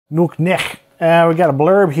nuqneH. We got a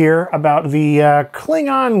blurb here about the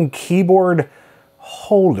Klingon keyboard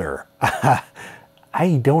holder.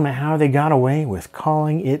 I don't know how they got away with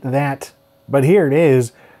calling it that, but here it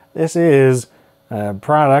is. This is a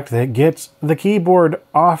product that gets the keyboard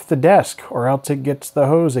off the desk, or else it gets the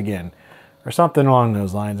hose again, or something along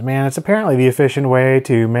those lines. Man, it's apparently the efficient way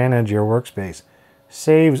to manage your workspace.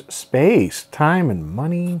 Saves space, time, and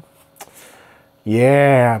money.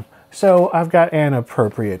 Yeah, so I've got an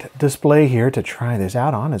appropriate display here to try this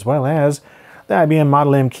out on, as well as the IBM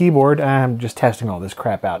Model M keyboard. I'm just testing all this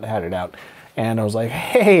crap out, had it out, and I was like,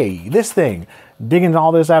 hey, this thing, digging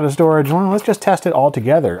all this out of storage, well, let's just test it all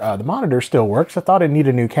together. The monitor still works. I thought it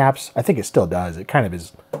needed new caps. I think it still does. It kind of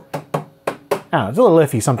is, I don't know, it's a little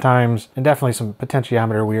iffy sometimes, and definitely some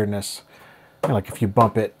potentiometer weirdness. Like if you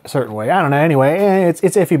bump it a certain way. I don't know. Anyway, it's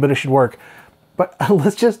iffy, but it should work. But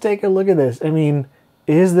let's just take a look at this. I mean,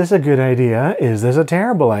 is this a good idea? Is this a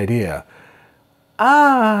terrible idea?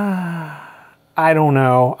 I don't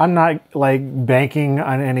know. I'm not like banking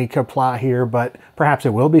on any kapla here, but perhaps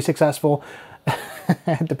it will be successful.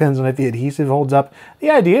 It depends on if the adhesive holds up.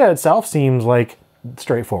 The idea itself seems like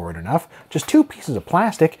straightforward enough. Just two pieces of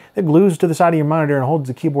plastic that glues to the side of your monitor and holds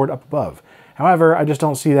the keyboard up above. However, I just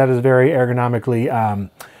don't see that as very ergonomically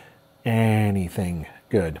anything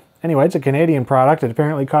good. Anyway, it's a Canadian product. It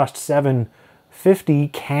apparently cost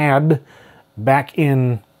 $7.50 CAD back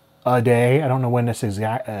in a day. I don't know when this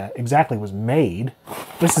exactly was made.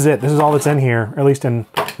 This is it. This is all that's in here, or at least in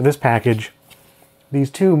this package.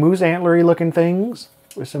 These two moose antlery looking things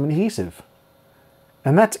with some adhesive.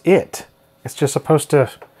 And that's it. It's just supposed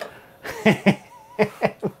to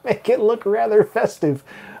make it look rather festive.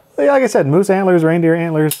 Like I said, moose antlers, reindeer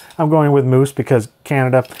antlers. I'm going with moose because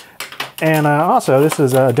Canada. And also, this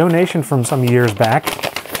is a donation from some years back.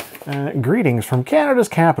 Greetings from Canada's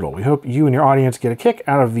capital. We hope you and your audience get a kick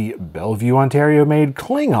out of the Bellevue, Ontario-made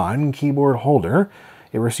Klingon keyboard holder.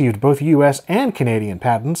 It received both US and Canadian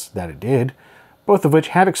patents, that it did, both of which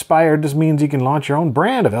have expired. This means you can launch your own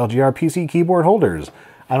brand of LGR PC keyboard holders.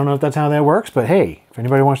 I don't know if that's how that works, but hey, if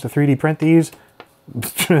anybody wants to 3D print these,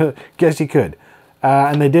 guess you could.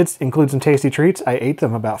 And they did include some tasty treats. I ate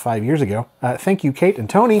them about 5 years ago. Thank you, Kate and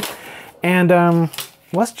Tony. And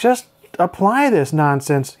let's just apply this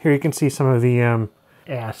nonsense. Here you can see some of the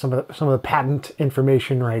some of the patent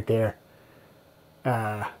information right there.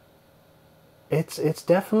 It's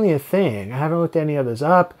definitely a thing. I haven't looked any of this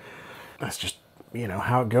up. That's just, you know,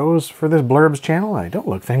 how it goes for this Blurbs channel. I don't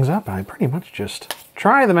look things up. I pretty much just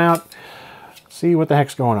try them out, see what the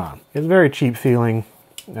heck's going on. It's very cheap feeling.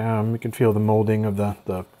 You can feel the molding of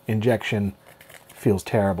the injection. Feels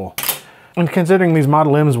terrible. And considering these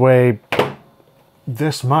Model M's weigh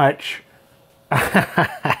this much,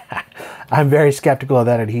 I'm very skeptical of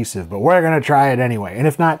that adhesive, but we're going to try it anyway. And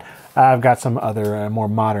if not, I've got some other more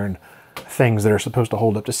modern things that are supposed to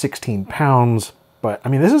hold up to 16 pounds. But, I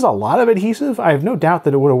mean, this is a lot of adhesive. I have no doubt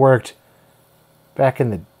that it would have worked back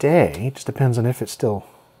in the day. It just depends on if it's still...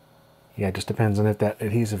 Yeah, it just depends on if that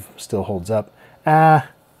adhesive still holds up. I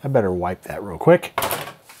better wipe that real quick.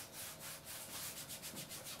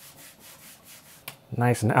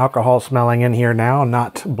 Nice and alcohol smelling in here now,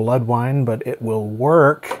 not blood wine, but it will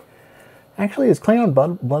work. Actually, is Klingon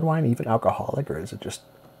blood wine even alcoholic, or is it just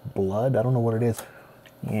blood? I don't know what it is.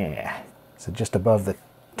 Yeah, so just above the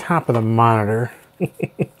top of the monitor.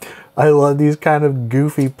 I love these kind of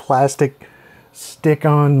goofy plastic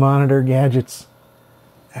stick-on monitor gadgets.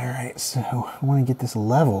 All right, so I want to get this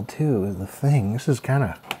level too, is the thing. This is kind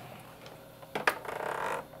of...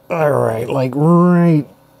 All right, like right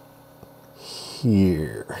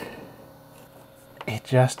here. It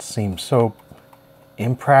just seems so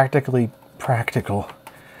impractically practical.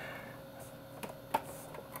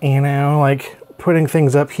 You know, like putting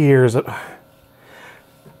things up here is...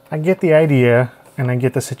 I get the idea, and I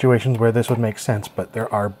get the situations where this would make sense, but there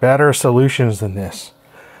are better solutions than this.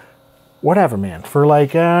 Whatever, man. For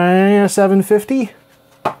like $7.50,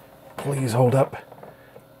 please hold up.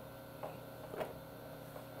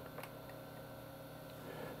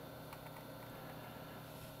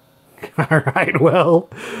 All right, well,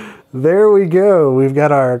 there we go. We've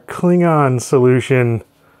got our Klingon solution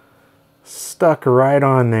stuck right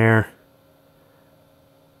on there.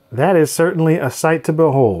 That is certainly a sight to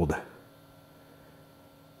behold.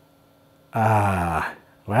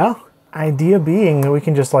 Well, idea being that we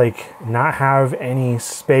can just like not have any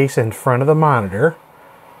space in front of the monitor.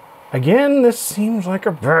 Again, this seems like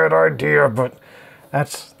a bad idea, but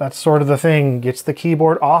that's sort of the thing. Gets the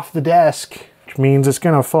keyboard off the desk, which means it's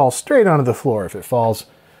gonna fall straight onto the floor if it falls.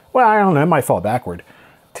 Well, I don't know, it might fall backward.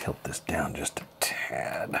 Tilt this down just a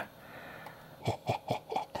tad.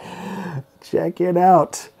 Check it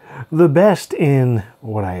out. The best in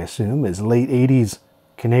what I assume is late 80s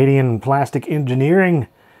Canadian plastic engineering.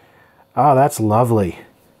 Oh, that's lovely.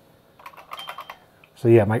 So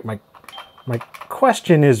yeah, my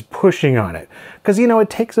question is pushing on it. Because, you know, it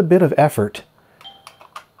takes a bit of effort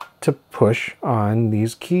to push on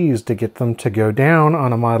these keys to get them to go down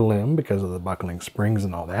on a Model M because of the buckling springs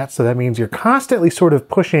and all that. So that means you're constantly sort of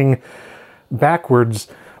pushing backwards.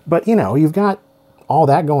 But, you know, you've got all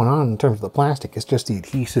that going on in terms of the plastic. It's just the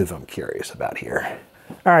adhesive I'm curious about here.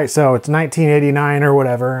 All right, so it's 1989 or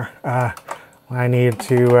whatever. I need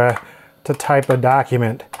to type a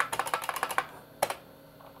document.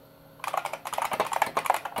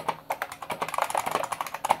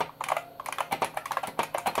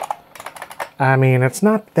 I mean, it's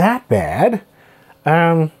not that bad.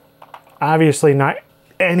 Obviously not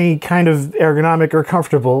any kind of ergonomic or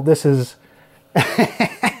comfortable. This is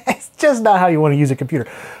it's just not how you want to use a computer.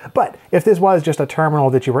 But if this was just a terminal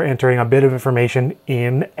that you were entering a bit of information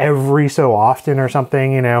in every so often or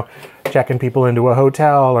something, you know, checking people into a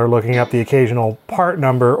hotel or looking up the occasional part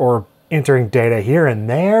number or entering data here and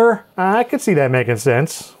there, I could see that making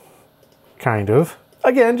sense. Kind of.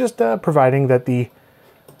 Again, just providing that the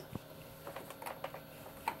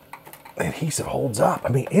adhesive holds up. I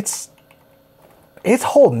mean, it's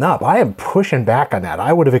holding up. I am pushing back on that.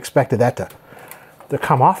 I would have expected that to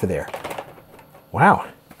come off of there. Wow.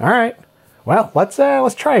 All right. Well, let's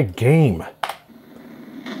try a game.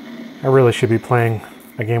 I really should be playing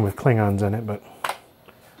a game with Klingons in it, but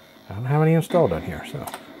I don't have any installed on here, so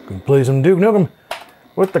we can play some Duke Nukem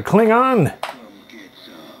with the Klingon.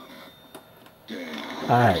 All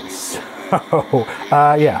right. So,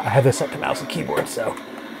 yeah, I have this set to mouse and keyboard, so.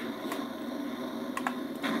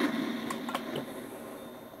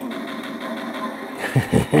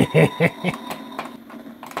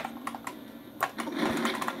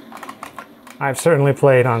 I've certainly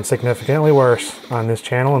played on significantly worse on this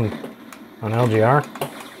channel and on LGR.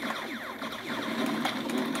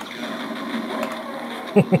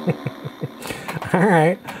 All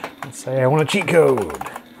right, let's say I want a cheat code.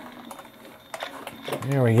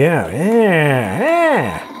 There we go.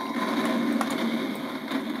 Yeah.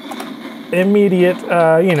 Immediate,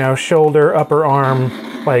 you know, shoulder, upper arm,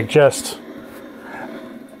 like just.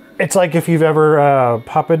 It's like if you've ever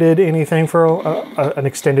puppeted anything for an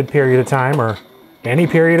extended period of time or any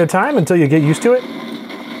period of time until you get used to it.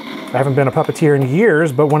 I haven't been a puppeteer in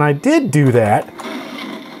years, but when I did do that,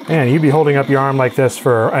 man, you'd be holding up your arm like this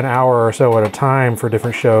for an hour or so at a time for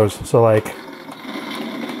different shows. So like,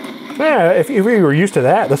 yeah, if we were used to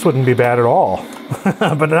that, this wouldn't be bad at all.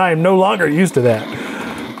 But I am no longer used to that.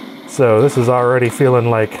 So this is already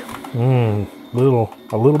feeling like a little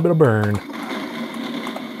bit of burn.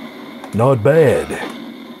 Not bad.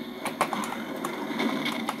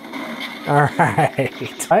 All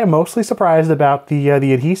right. I am mostly surprised about the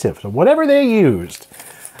adhesive. So whatever they used,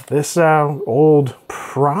 this old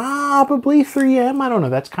probably 3M. I don't know.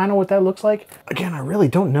 That's kind of what that looks like. Again, I really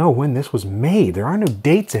don't know when this was made. There are no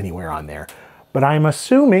dates anywhere on there, but I'm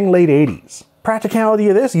assuming late 80s. Practicality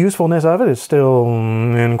of this, usefulness of it is still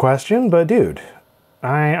in question. But dude,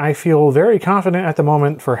 I feel very confident at the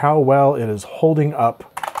moment for how well it is holding up.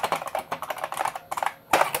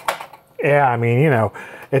 Yeah, I mean, you know,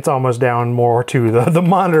 it's almost down more to the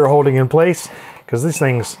monitor holding in place because these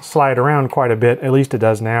things slide around quite a bit. At least it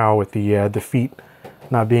does now with the feet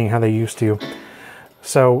not being how they used to.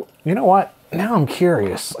 So, you know what? Now I'm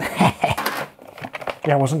curious. Yeah,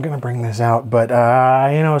 I wasn't going to bring this out, but,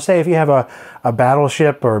 you know, say if you have a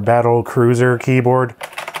battleship or battle cruiser keyboard,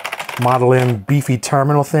 Model M beefy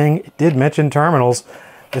terminal thing. It did mention terminals.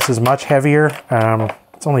 This is much heavier.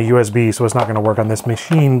 It's only USB, so it's not going to work on this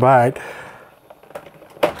machine, but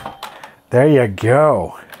there you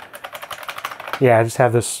go. Yeah, I just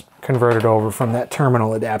have this converted over from that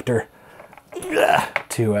terminal adapter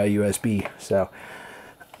to USB. So,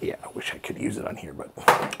 yeah, I wish I could use it on here, but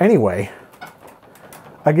anyway,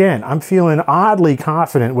 again, I'm feeling oddly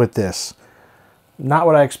confident with this. Not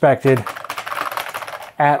what I expected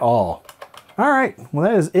at all. All right, well,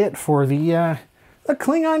 that is it for the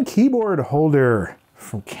Klingon keyboard holder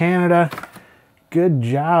from Canada. Good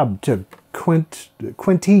job to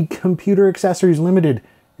Quinty Computer Accessories Limited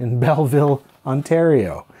in Belleville,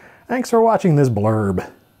 Ontario. Thanks for watching this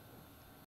blurb.